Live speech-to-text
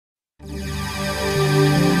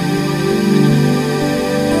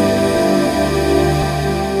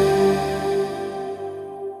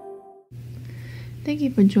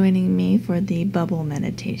Thank you for joining me for the bubble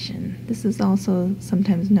meditation. This is also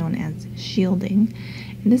sometimes known as shielding.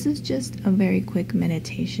 And this is just a very quick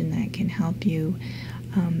meditation that can help you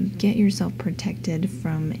get yourself protected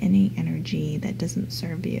from any energy that doesn't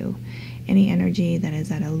serve you. Any energy that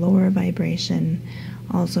is at a lower vibration,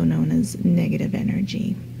 also known as negative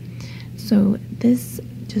energy. So this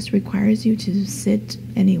just requires you to sit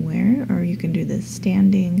anywhere, or you can do this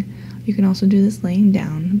standing. You can also do this laying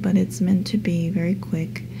down, but it's meant to be very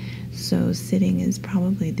quick. So sitting is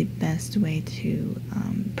probably the best way to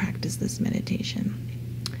practice this meditation.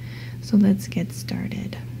 So let's get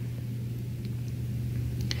started.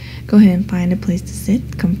 Go ahead and find a place to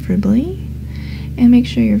sit comfortably, and make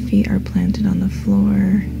sure your feet are planted on the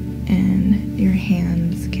floor and your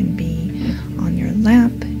hands can be on your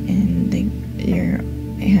lap,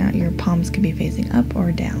 and your palms can be facing up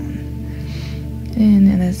or down. And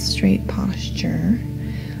in a straight posture,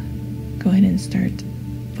 go ahead and start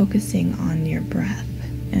focusing on your breath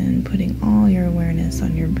and putting all your awareness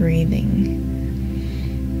on your breathing.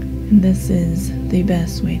 And this is the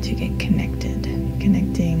best way to get connecting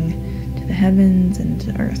to the heavens and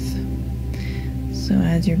to earth. So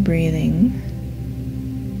as you're breathing,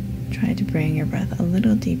 try to bring your breath a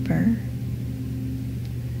little deeper.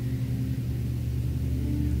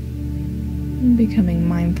 Becoming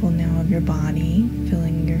mindful now of your body,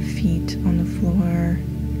 feeling your feet on the floor,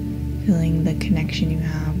 feeling the connection you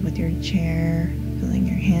have with your chair, feeling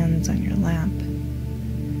your hands on your lap,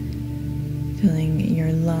 feeling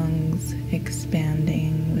your lungs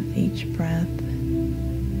expanding with each breath.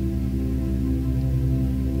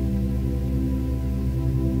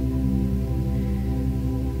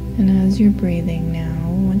 And as you're breathing now,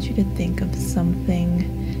 I want you to think of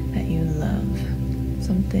something that you love,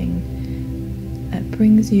 something that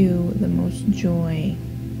brings you the most joy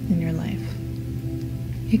in your life.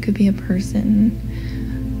 It could be a person,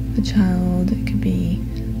 a child, it could be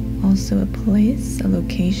also a place, a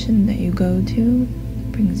location that you go to,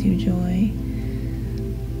 brings you joy.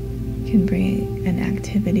 It can bring an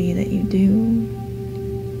activity that you do,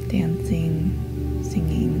 dancing,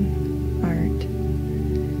 singing, art.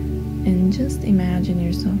 And just imagine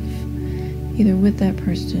yourself either with that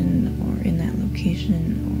person or in that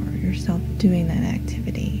location, or yourself doing that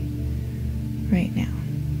activity right now.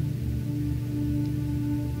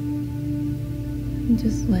 And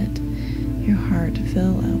just let your heart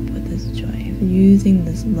fill up with this joy, using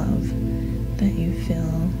this love that you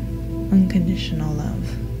feel, unconditional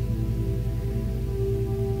love.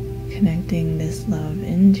 Connecting this love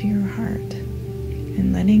into your heart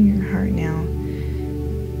and letting your heart now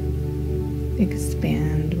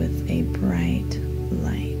expand with a bright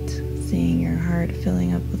light. Seeing your heart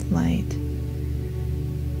filling up with light,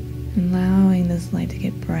 allowing this light to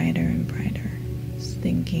get brighter and brighter. Just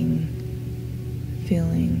thinking,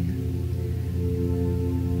 feeling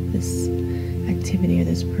this activity or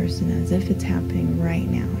this person as if it's happening right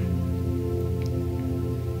now.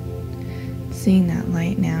 Seeing that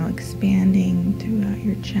light now expanding throughout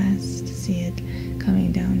your chest, see it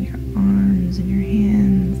coming down your arms and your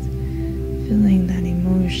hands, feeling that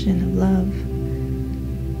emotion of love.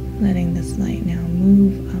 Letting this light now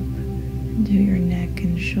move up into your neck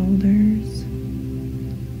and shoulders,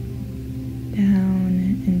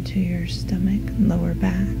 down into your stomach, lower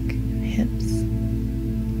back, and hips.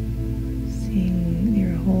 Seeing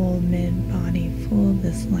your whole mid-body full of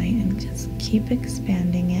this light, and just keep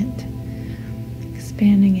expanding it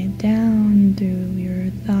down through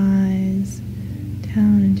your thighs,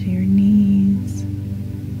 down into your knees,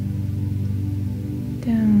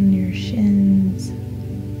 down your shins,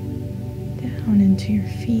 down into your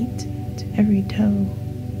feet, to every toe,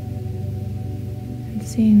 and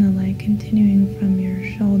seeing the light continuing from your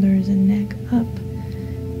shoulders and neck up,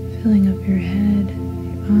 filling up your head,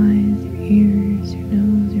 your eyes, your ears, your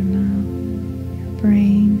nose, your mouth, your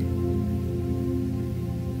brain.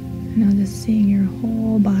 And now just seeing your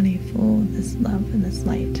whole body full of this love and this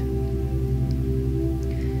light.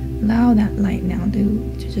 Allow that light now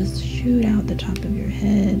to just shoot out the top of your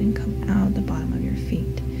head and come out the bottom of your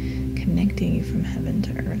feet, connecting you from heaven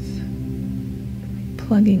to earth,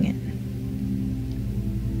 plugging in.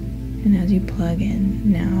 And as you plug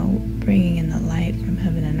in, now bringing in the light from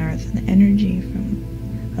heaven and earth, and the energy from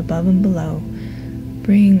above and below,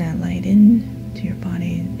 bringing that light into your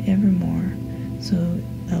body ever more, so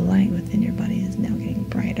the light within your body is now getting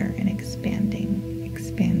brighter and expanding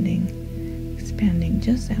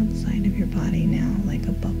just outside of your body now, like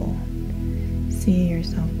a bubble. See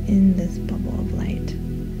yourself in this bubble of light.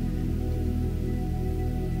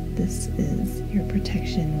 This is your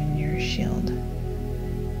protection and your shield.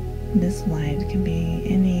 This light can be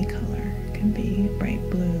any color. It could be bright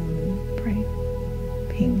blue, bright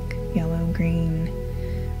pink, yellow, green,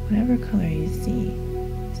 whatever color you see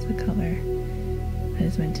is the color that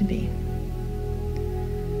is meant to be.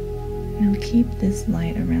 Now keep this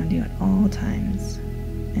light around you at all times,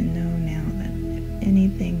 and know now that if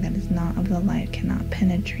anything that is not of the light cannot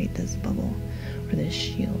penetrate this bubble or this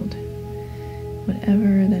shield, whatever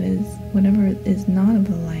is not of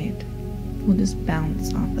the light will just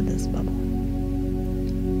bounce off of this bubble,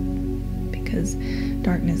 because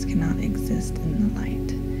darkness cannot exist in the light.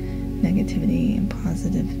 Negativity and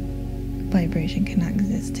positive vibration cannot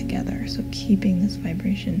exist together. So keeping this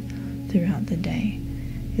vibration throughout the day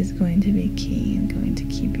is going to be key and going to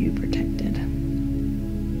keep you protected.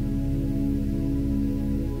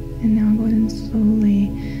 And now go ahead and slowly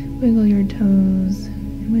wiggle your toes,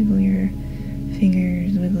 wiggle your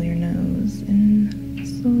fingers, wiggle your nose, and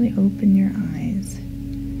slowly open your eyes.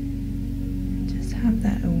 Just have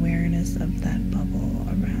that awareness of that bubble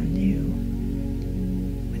around you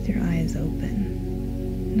with your eyes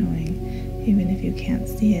open, knowing even if you can't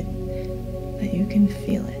see it, that you can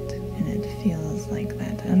feel it. And it feels like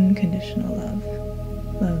that unconditional love.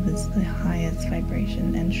 Love is the highest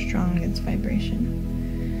vibration and strongest vibration.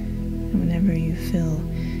 And whenever you feel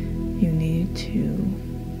you need to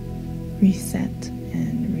reset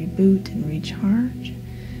and reboot and recharge,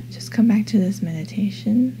 just come back to this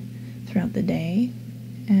meditation throughout the day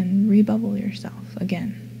and rebubble yourself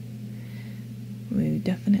again. We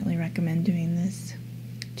definitely recommend doing this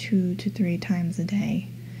 2 to 3 times a day,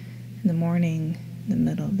 in the morning, in the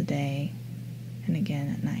middle of the day, and again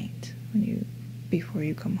at night before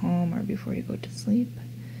you come home or before you go to sleep.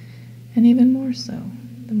 And even more so,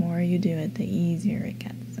 the more you do it, the easier it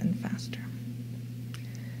gets and faster.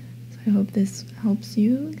 So I hope this helps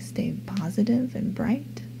you stay positive and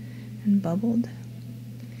bright and bubbled.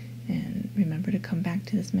 And remember to come back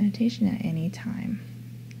to this meditation at any time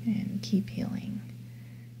and keep healing.